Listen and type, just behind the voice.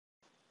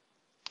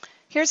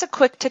Here's a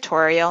quick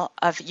tutorial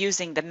of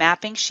using the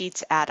Mapping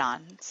Sheets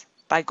add-ons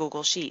by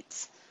Google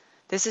Sheets.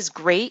 This is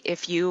great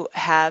if you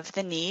have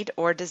the need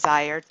or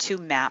desire to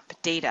map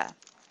data.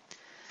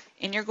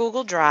 In your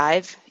Google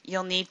Drive,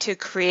 you'll need to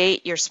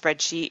create your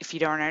spreadsheet if you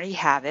don't already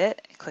have it,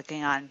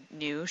 clicking on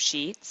New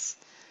Sheets.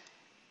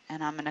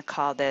 And I'm going to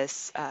call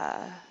this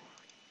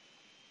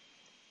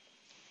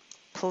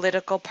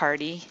Political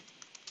Party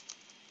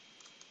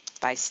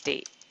by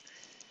State.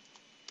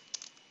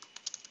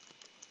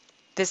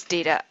 This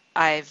data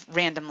I've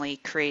randomly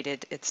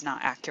created, it's not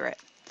accurate.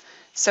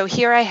 So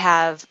here I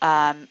have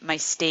my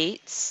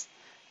states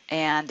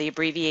and the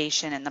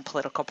abbreviation and the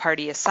political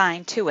party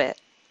assigned to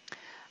it.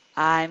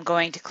 I'm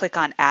going to click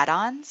on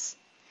Add-ons,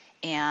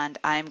 and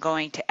I'm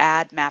going to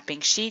add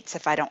Mapping Sheets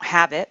if I don't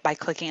have it by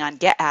clicking on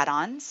Get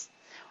Add-ons,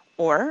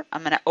 or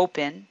I'm going to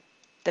open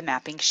the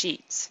Mapping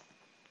Sheets.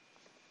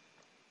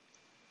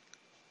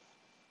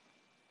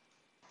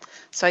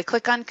 So I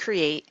click on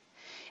Create,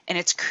 and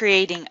it's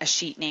creating a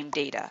sheet named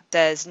Data. It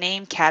says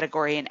name,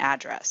 category, and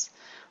address.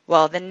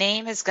 Well, the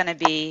name is going to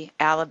be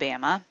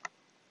Alabama.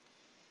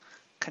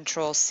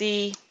 Control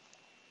C,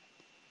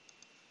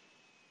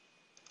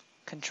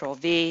 Control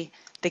V.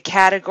 The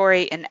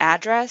category and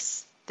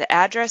address, the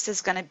address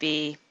is going to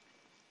be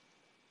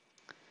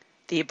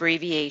the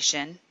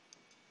abbreviation,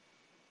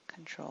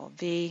 Control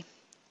V,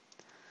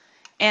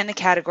 and the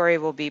category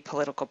will be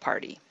political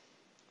party.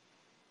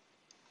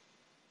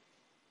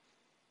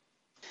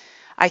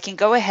 I can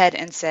go ahead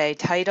and say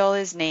title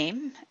is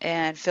name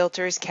and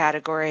filter is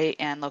category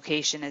and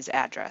location is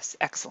address.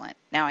 Excellent.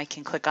 Now I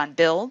can click on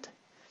build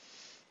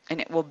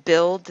and it will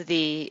build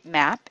the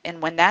map,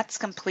 and when that's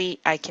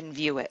complete I can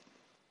view it.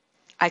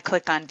 I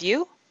click on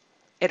view,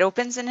 it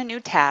opens in a new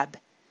tab,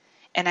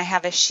 and I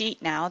have a sheet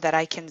now that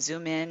I can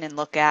zoom in and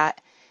look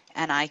at,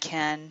 and I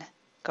can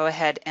go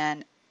ahead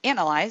and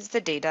analyze the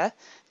data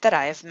that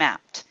I have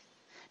mapped.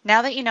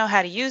 Now that you know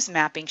how to use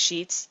mapping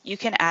sheets, you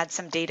can add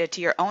some data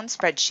to your own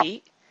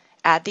spreadsheet,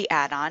 add the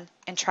add-on,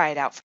 and try it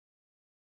out.